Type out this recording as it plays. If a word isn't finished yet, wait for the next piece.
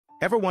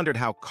Ever wondered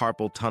how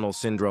carpal tunnel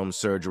syndrome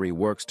surgery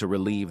works to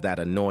relieve that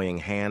annoying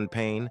hand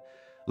pain?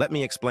 Let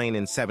me explain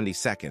in 70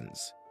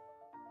 seconds.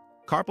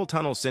 Carpal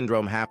tunnel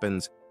syndrome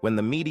happens when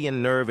the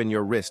median nerve in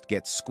your wrist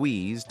gets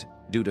squeezed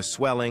due to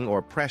swelling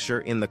or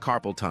pressure in the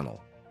carpal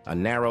tunnel, a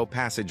narrow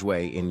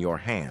passageway in your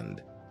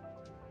hand.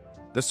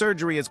 The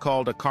surgery is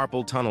called a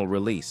carpal tunnel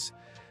release.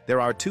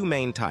 There are two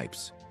main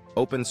types,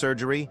 open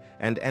surgery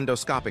and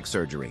endoscopic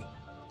surgery.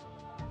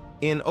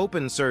 In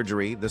open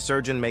surgery, the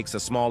surgeon makes a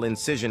small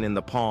incision in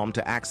the palm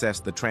to access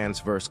the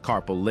transverse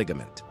carpal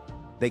ligament.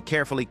 They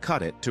carefully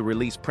cut it to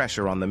release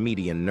pressure on the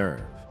median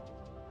nerve.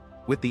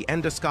 With the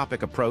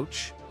endoscopic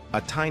approach,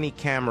 a tiny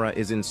camera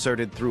is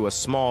inserted through a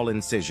small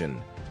incision,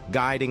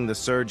 guiding the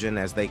surgeon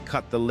as they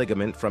cut the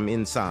ligament from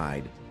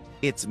inside.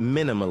 It's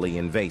minimally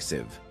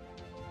invasive.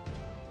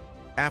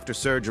 After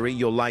surgery,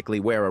 you'll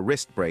likely wear a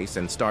wrist brace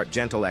and start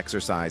gentle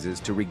exercises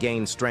to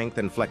regain strength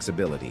and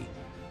flexibility.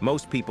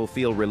 Most people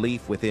feel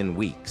relief within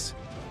weeks.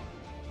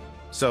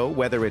 So,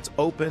 whether it's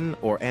open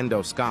or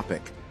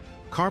endoscopic,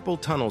 carpal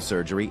tunnel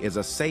surgery is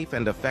a safe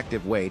and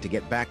effective way to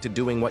get back to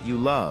doing what you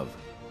love,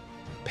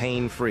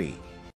 pain-free.